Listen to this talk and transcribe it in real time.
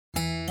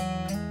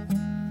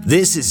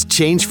This is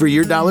Change for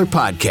Your Dollar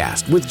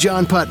podcast with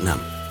John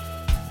Putnam.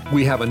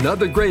 We have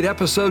another great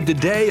episode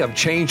today of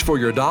Change for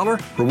Your Dollar,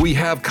 where we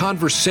have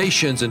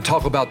conversations and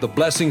talk about the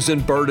blessings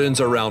and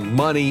burdens around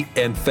money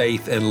and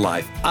faith and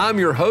life. I'm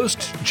your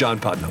host, John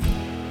Putnam.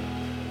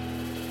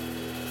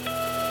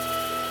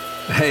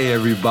 Hey,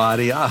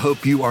 everybody. I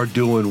hope you are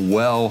doing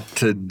well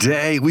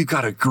today. We've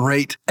got a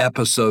great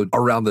episode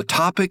around the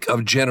topic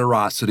of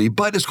generosity,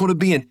 but it's going to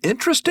be an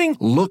interesting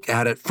look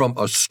at it from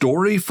a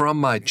story from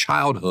my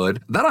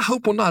childhood that I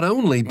hope will not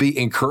only be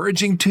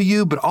encouraging to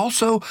you, but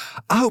also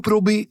I hope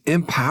it'll be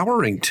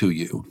empowering to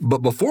you. But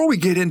before we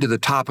get into the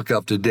topic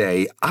of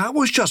today, I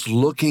was just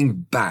looking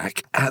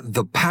back at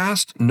the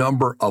past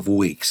number of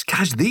weeks.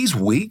 Guys, these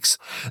weeks,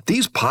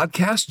 these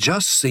podcasts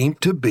just seem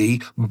to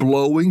be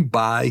blowing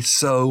by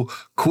so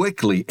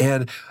quickly.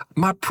 And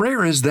my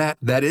prayer is that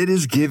it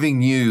is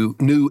giving you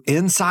new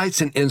insights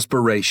and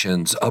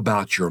inspirations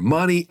about your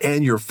money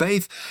and your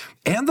faith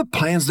and the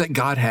plans that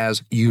God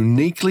has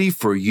uniquely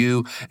for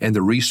you and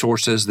the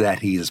resources that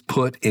He has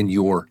put in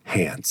your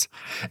hands.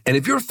 And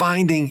if you're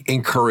finding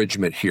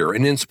encouragement here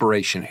and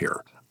inspiration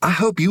here, I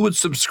hope you would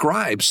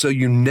subscribe so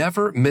you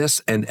never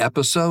miss an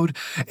episode.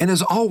 And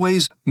as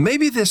always,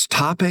 maybe this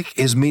topic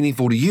is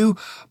meaningful to you,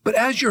 but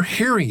as you're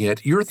hearing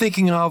it, you're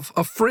thinking of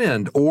a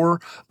friend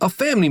or a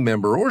family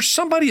member or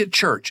somebody at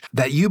church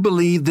that you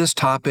believe this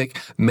topic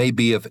may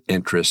be of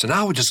interest. And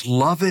I would just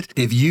love it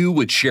if you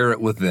would share it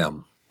with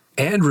them.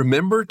 And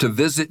remember to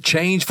visit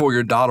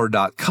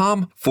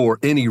changeforyourdollar.com for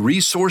any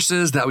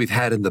resources that we've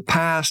had in the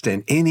past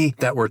and any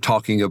that we're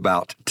talking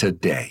about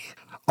today.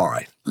 All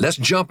right, let's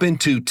jump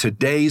into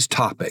today's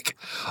topic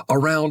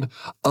around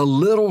a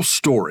little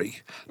story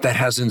that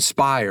has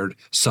inspired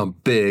some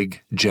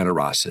big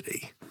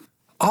generosity.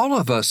 All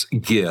of us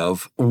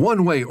give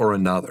one way or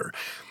another.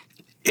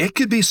 It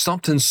could be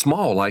something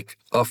small, like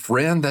a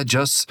friend that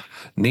just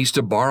needs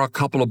to borrow a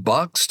couple of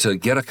bucks to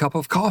get a cup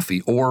of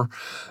coffee, or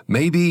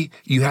maybe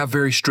you have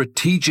very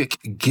strategic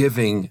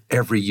giving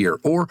every year,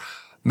 or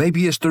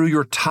maybe it's through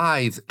your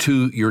tithe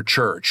to your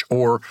church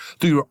or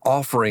through your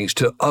offerings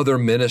to other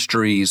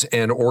ministries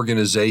and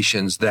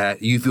organizations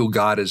that you feel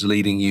God is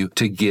leading you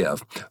to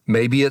give.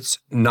 Maybe it's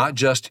not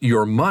just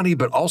your money,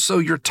 but also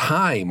your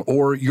time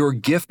or your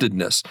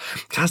giftedness.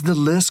 Guys, the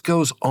list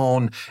goes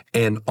on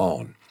and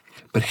on.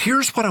 But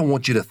here's what I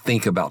want you to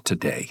think about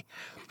today.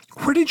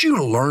 Where did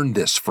you learn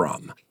this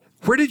from?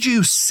 Where did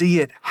you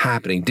see it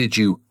happening? Did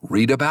you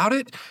read about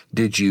it?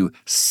 Did you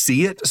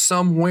see it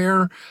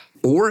somewhere?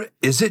 Or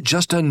is it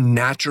just a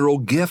natural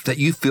gift that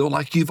you feel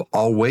like you've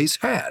always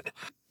had?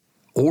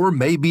 Or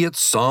maybe it's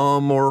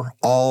some or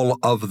all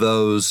of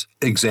those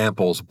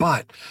examples.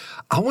 But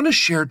I want to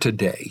share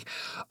today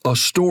a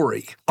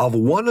story of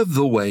one of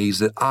the ways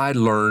that I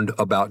learned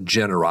about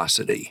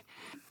generosity.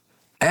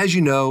 As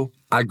you know,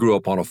 I grew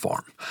up on a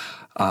farm.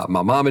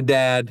 My mom and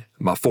dad,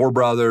 my 4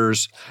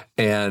 brothers,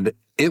 and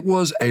it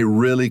was a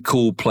really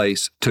cool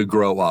place to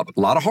grow up. A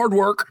lot of hard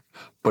work,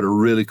 but a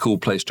really cool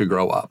place to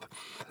grow up.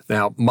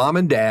 Now, mom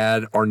and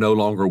dad are no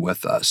longer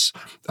with us.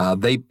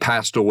 They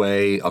passed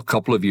away a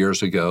couple of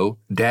years ago.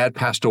 Dad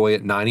passed away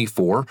at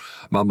 94.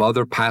 My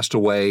mother passed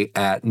away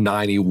at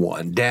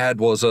 91. Dad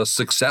was a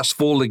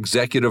successful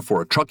executive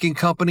for a trucking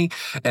company,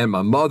 and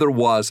my mother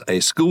was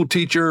a school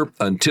teacher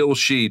until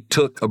she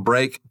took a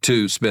break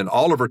to spend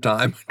all of her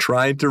time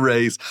trying to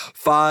raise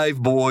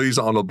 5 boys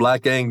on a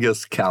Black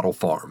Angus cattle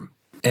farm.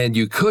 And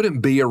you couldn't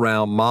be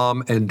around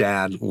mom and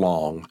dad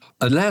long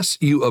unless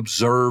you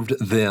observed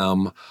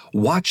them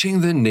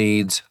watching the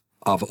needs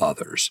of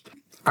others.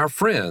 Our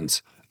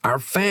friends, our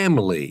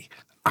family,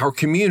 our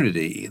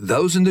community,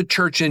 those in the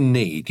church in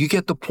need, you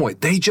get the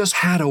point. They just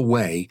had a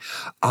way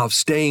of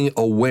staying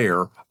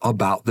aware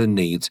about the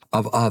needs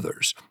of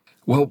others.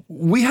 Well,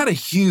 we had a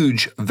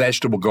huge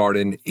vegetable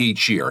garden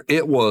each year.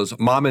 It was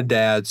mom and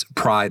dad's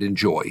pride and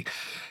joy.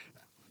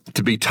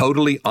 To be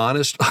totally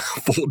honest,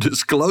 full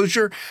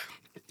disclosure,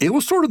 it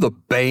was sort of the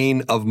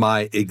bane of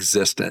my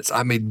existence.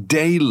 I mean,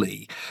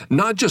 daily,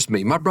 not just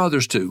me, my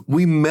brothers too,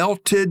 we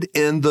melted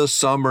in the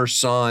summer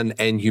sun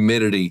and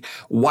humidity,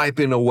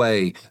 wiping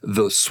away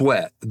the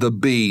sweat, the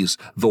bees,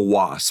 the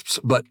wasps.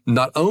 But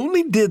not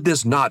only did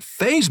this not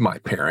faze my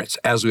parents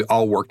as we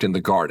all worked in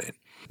the garden,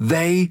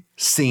 they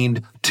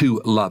seemed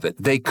to love it.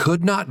 They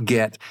could not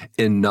get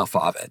enough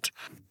of it.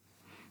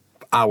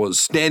 I was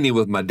standing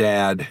with my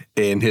dad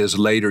in his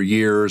later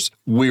years.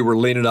 We were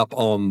leaning up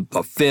on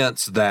a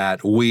fence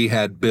that we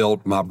had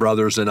built, my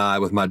brothers and I,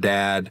 with my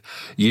dad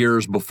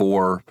years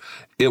before.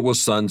 It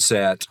was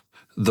sunset.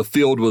 The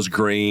field was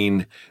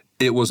green.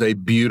 It was a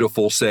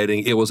beautiful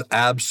setting. It was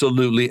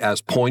absolutely as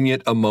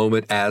poignant a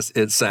moment as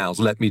it sounds,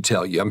 let me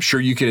tell you. I'm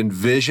sure you can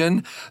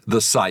envision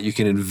the sight. You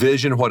can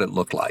envision what it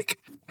looked like.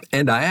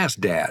 And I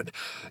asked Dad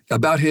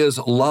about his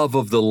love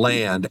of the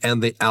land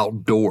and the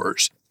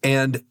outdoors.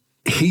 And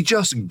he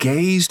just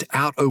gazed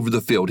out over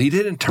the field. He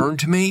didn't turn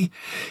to me.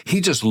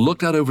 He just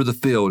looked out over the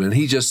field and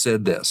he just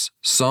said this,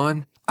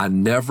 "Son, I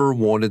never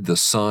wanted the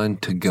sun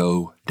to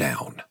go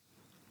down."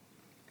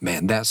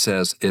 Man, that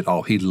says it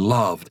all. He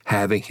loved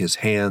having his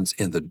hands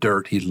in the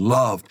dirt. He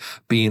loved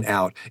being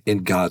out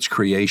in God's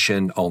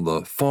creation, on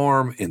the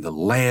farm, in the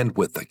land,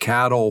 with the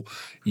cattle,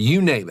 you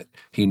name it.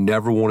 He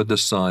never wanted the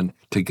sun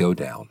to go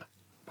down.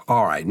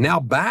 All right, now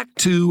back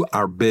to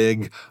our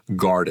big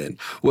garden.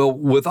 Well,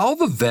 with all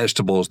the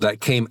vegetables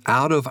that came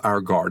out of our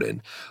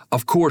garden,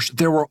 of course,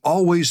 there were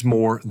always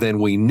more than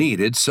we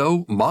needed,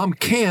 so Mom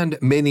canned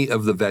many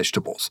of the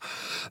vegetables.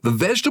 The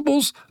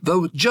vegetables,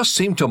 though, just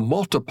seemed to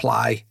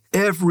multiply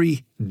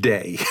every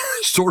day,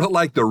 sort of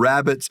like the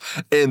rabbits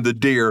and the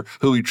deer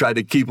who we tried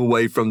to keep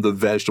away from the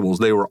vegetables.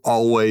 They were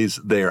always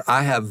there.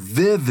 I have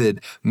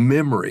vivid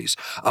memories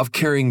of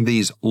carrying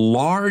these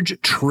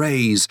large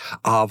trays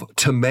of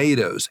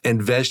tomatoes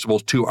and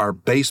vegetables to our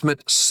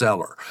basement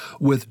cellar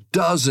with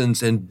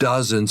dozens and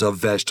dozens of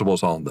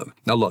vegetables on them.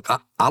 Now look,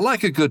 I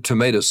like a good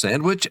tomato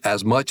sandwich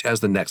as much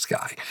as the next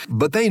guy,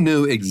 but they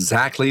knew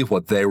exactly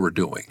what they were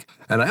doing.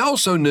 And I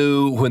also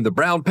knew when the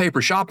brown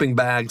paper shopping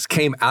bags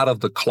came out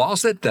of the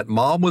closet that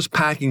Mom was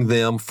packing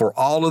them for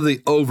all of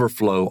the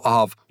overflow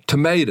of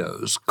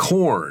tomatoes,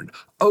 corn,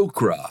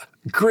 okra,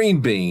 green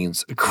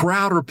beans,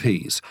 Crowder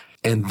peas.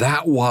 And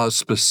that was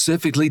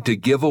specifically to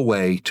give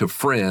away to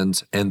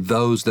friends and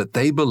those that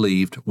they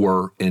believed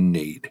were in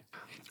need.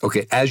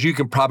 Okay, as you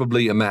can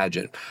probably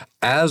imagine,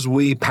 as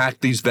we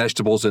packed these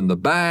vegetables in the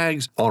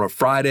bags on a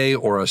Friday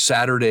or a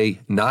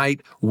Saturday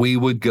night, we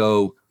would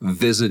go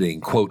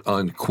visiting, quote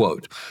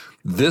unquote.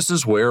 This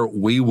is where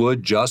we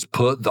would just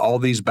put all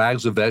these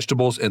bags of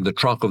vegetables in the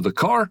trunk of the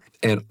car,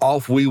 and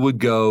off we would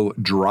go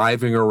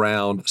driving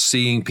around,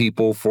 seeing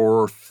people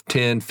for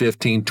 10,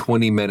 15,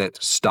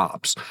 20-minute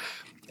stops.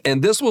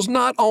 And this was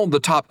not on the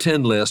top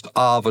 10 list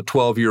of a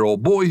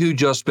 12-year-old boy who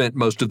just spent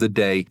most of the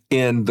day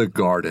in the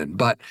garden.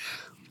 But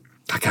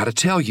I gotta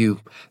tell you,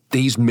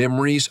 these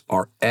memories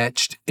are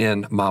etched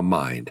in my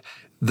mind.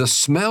 The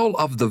smell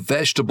of the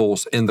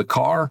vegetables in the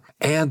car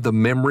and the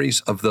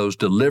memories of those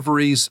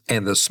deliveries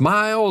and the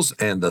smiles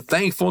and the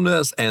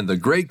thankfulness and the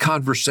great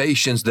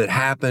conversations that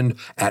happened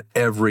at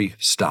every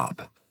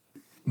stop.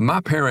 My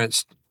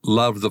parents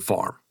loved the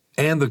farm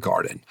and the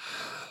garden,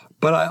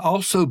 but I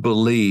also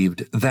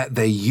believed that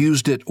they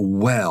used it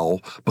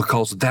well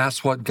because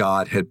that's what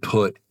God had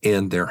put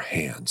in their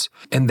hands.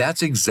 And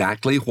that's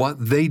exactly what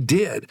they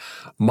did.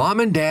 Mom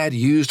and Dad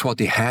used what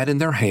they had in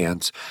their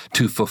hands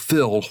to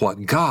fulfill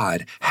what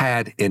God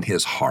had in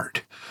his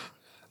heart.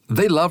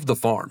 They loved the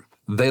farm,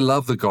 they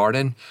loved the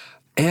garden,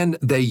 and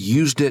they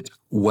used it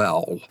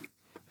well.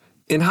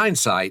 In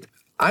hindsight,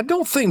 I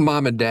don't think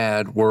Mom and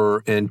Dad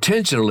were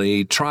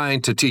intentionally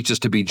trying to teach us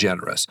to be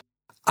generous.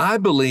 I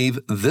believe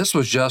this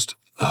was just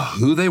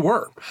who they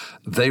were.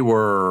 They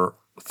were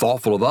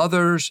thoughtful of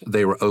others,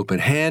 they were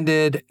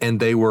open-handed, and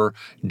they were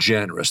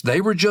generous.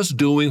 They were just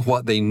doing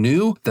what they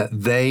knew that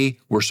they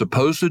were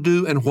supposed to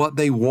do and what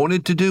they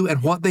wanted to do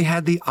and what they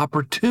had the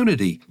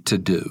opportunity to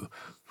do.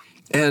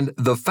 And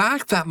the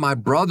fact that my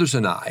brothers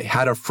and I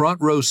had a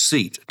front row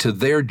seat to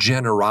their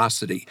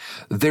generosity,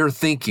 their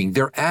thinking,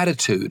 their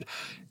attitude,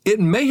 it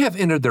may have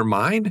entered their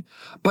mind,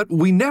 but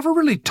we never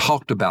really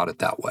talked about it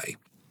that way.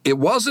 It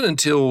wasn't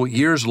until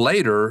years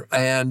later,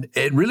 and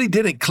it really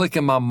didn't click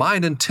in my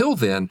mind until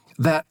then,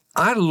 that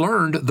I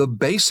learned the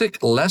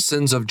basic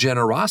lessons of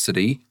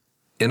generosity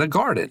in a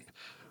garden.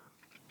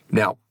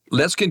 Now,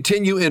 let's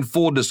continue in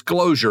full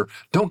disclosure.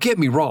 Don't get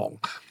me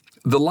wrong.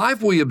 The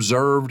life we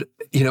observed,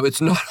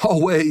 it's not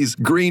always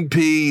green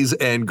peas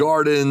and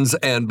gardens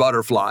and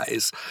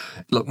butterflies.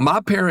 Look,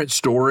 my parents'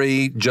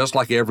 story, just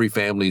like every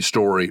family's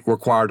story,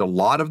 required a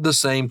lot of the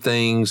same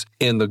things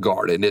in the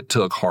garden. It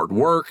took hard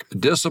work,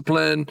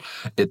 discipline,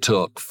 it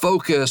took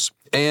focus,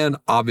 and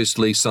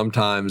obviously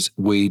sometimes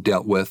we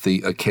dealt with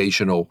the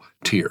occasional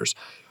tears.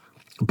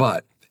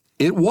 But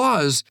it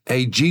was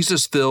a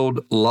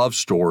Jesus-filled love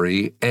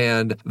story,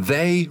 and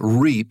they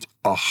reaped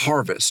a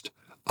harvest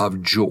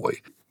of joy.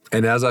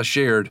 And as I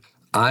shared,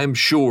 I'm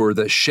sure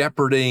that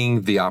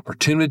shepherding the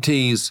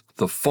opportunities,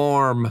 the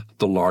farm,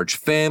 the large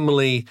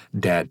family,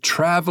 Dad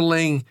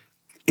traveling,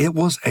 it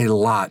was a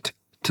lot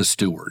to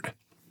steward.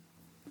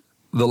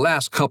 The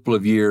last couple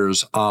of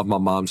years of my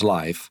mom's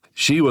life,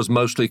 she was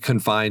mostly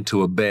confined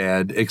to a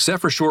bed,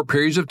 except for short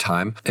periods of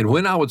time. And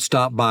when I would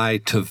stop by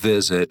to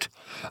visit,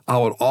 I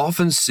would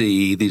often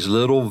see these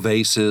little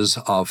vases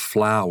of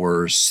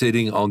flowers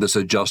sitting on this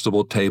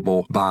adjustable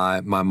table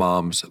by my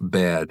mom's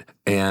bed.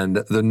 And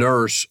the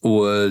nurse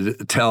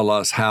would tell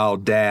us how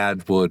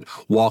Dad would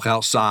walk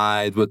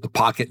outside with the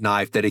pocket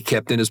knife that he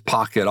kept in his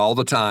pocket all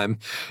the time,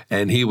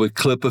 and he would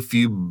clip a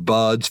few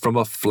buds from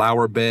a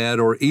flower bed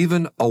or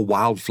even a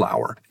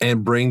wildflower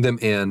and bring them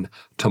in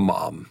to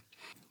Mom.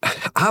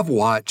 I've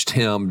watched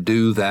him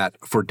do that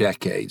for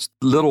decades,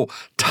 little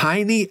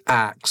tiny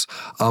acts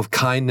of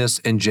kindness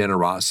and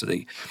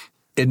generosity.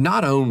 It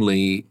not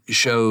only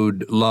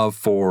showed love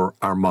for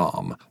our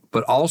mom,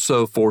 but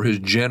also for his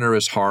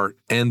generous heart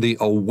and the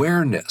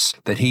awareness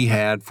that he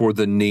had for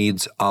the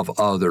needs of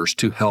others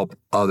to help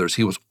others.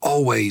 He was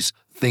always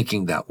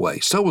thinking that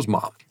way. So was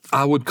Mom.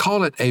 I would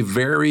call it a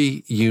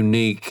very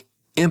unique,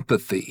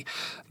 empathy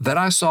that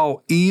I saw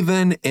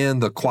even in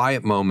the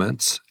quiet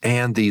moments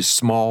and these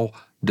small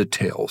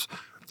details.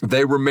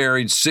 They were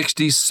married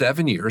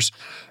 67 years.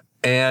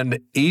 And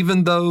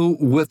even though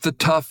with the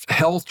tough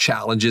health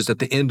challenges at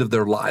the end of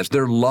their lives,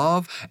 their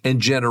love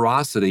and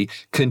generosity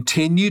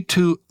continued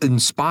to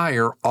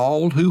inspire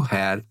all who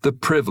had the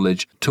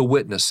privilege to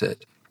witness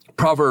it.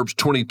 Proverbs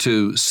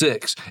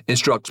 22:6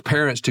 instructs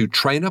parents to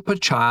train up a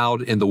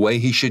child in the way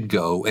he should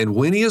go, and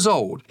when he is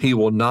old, he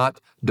will not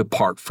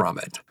depart from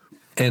it.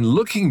 And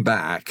looking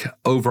back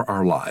over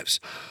our lives,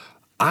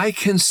 I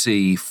can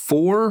see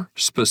 4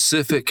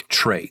 specific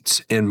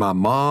traits in my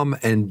mom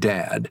and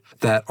dad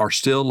that are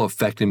still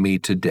affecting me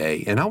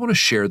today, and I want to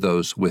share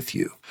those with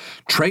you.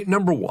 Trait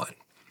number 1,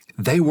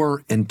 they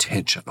were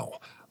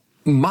intentional.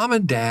 Mom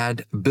and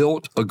dad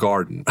built a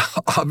garden,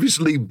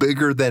 obviously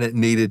bigger than it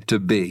needed to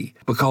be,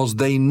 because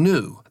they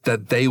knew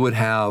that they would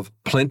have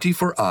plenty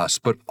for us,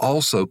 but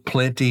also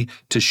plenty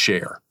to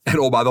share. And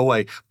oh, by the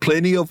way,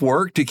 plenty of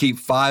work to keep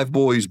 5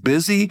 boys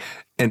busy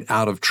and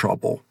out of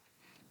trouble.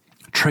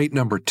 Trait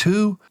number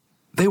 2,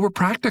 they were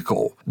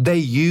practical. They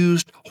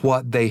used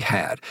what they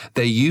had.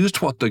 They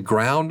used what the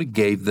ground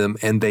gave them,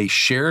 and they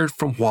shared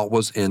from what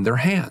was in their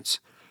hands.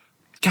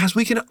 Guys,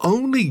 we can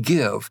only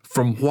give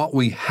from what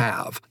we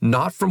have,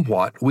 not from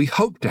what we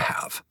hope to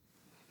have.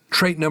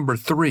 Trait number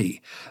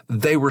 3,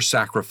 they were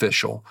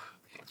sacrificial.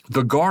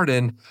 The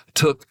garden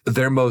took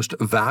their most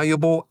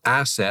valuable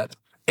asset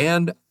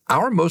and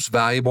our most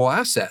valuable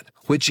asset,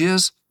 which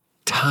is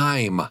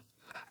time.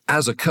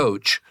 As a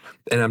coach,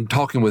 and I'm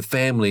talking with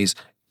families,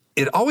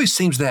 it always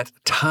seems that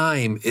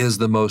time is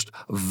the most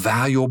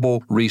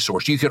valuable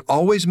resource. You can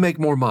always make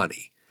more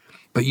money,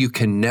 but you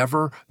can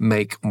never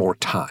make more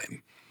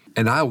time.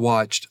 And I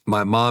watched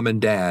my mom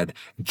and dad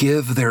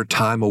give their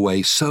time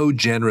away so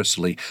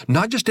generously,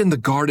 not just in the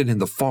garden and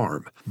the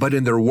farm, but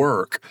in their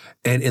work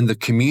and in the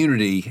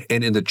community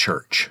and in the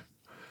church.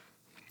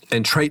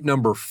 And trait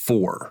number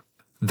 4,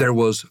 there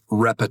was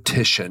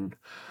repetition.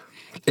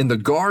 In the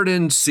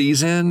garden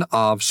season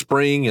of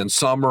spring and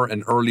summer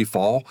and early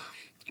fall,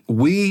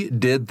 we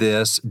did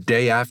this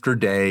day after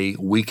day,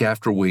 week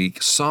after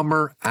week,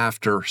 summer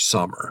after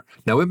summer.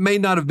 Now, it may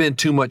not have been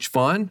too much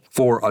fun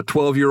for a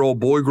 12-year-old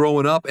boy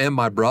growing up and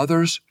my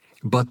brothers,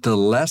 but the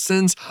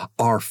lessons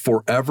are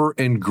forever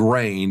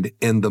ingrained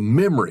in the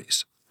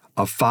memories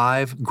of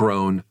 5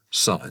 grown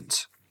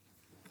sons.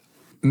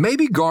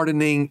 Maybe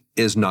gardening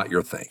is not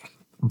your thing,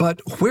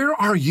 but where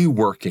are you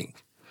working?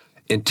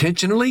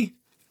 Intentionally,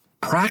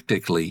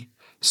 practically,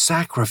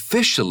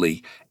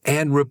 sacrificially,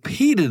 and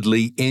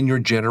repeatedly in your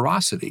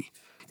generosity?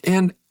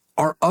 And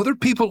are other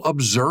people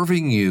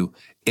observing you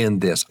in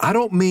this? I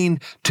don't mean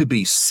to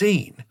be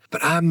seen,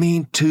 but I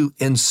mean to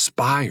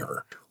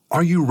inspire.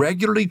 Are you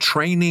regularly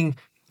training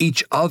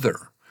each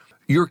other?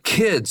 Your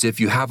kids, if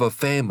you have a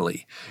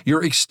family,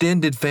 your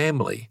extended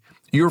family,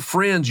 your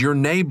friends, your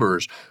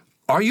neighbors,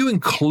 are you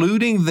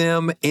including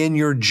them in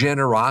your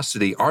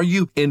generosity? Are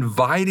you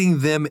inviting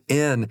them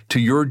in to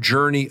your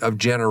journey of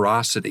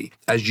generosity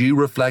as you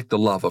reflect the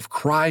love of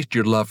Christ,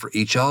 your love for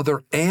each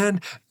other,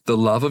 and the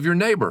love of your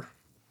neighbor?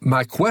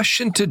 My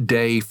question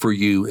today for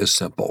you is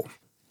simple.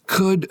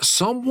 Could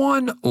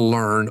someone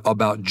learn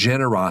about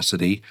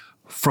generosity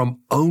from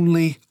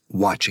only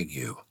watching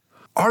you?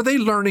 Are they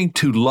learning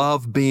to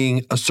love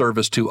being a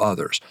service to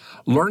others?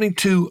 Learning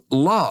to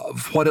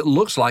love what it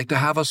looks like to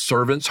have a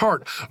servant's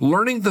heart?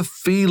 Learning the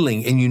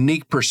feeling and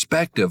unique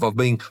perspective of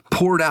being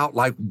poured out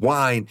like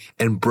wine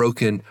and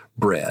broken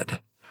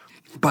bread?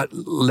 But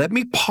let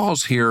me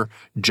pause here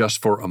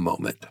just for a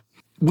moment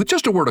with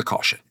just a word of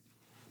caution.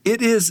 It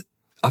is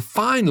a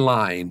fine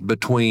line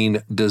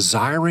between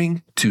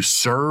desiring to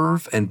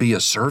serve and be a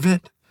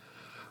servant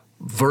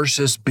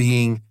versus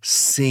being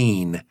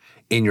seen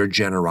in your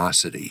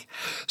generosity.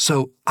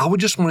 So I would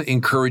just want to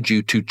encourage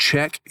you to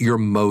check your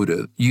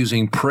motive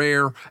using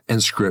prayer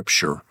and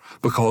scripture,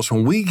 because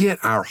when we get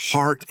our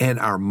heart and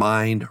our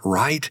mind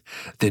right,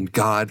 then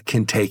God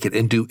can take it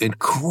and do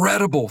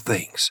incredible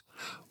things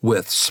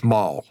with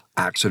small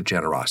acts of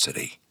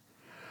generosity.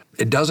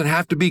 It doesn't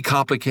have to be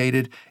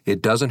complicated.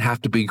 It doesn't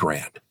have to be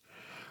grand.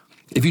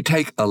 If you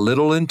take a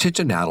little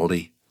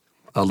intentionality,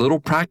 a little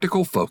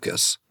practical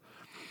focus,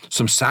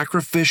 some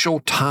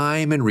sacrificial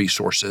time and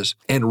resources,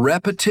 and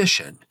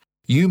repetition,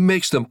 you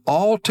mix them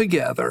all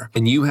together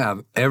and you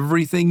have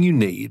everything you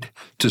need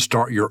to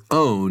start your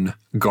own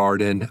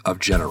garden of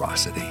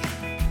generosity.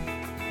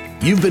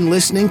 You've been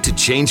listening to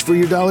Change for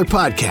Your Dollar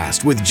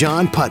podcast with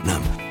John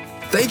Putnam.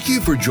 Thank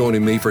you for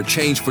joining me for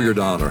Change for Your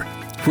Dollar,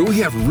 where we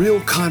have real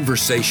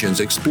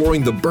conversations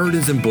exploring the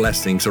burdens and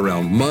blessings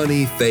around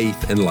money,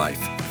 faith, and life.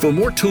 For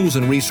more tools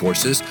and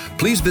resources,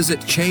 please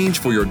visit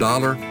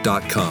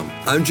changeforyourdollar.com.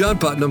 I'm John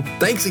Putnam.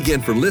 Thanks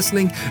again for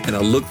listening, and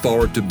I look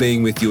forward to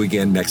being with you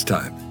again next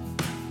time.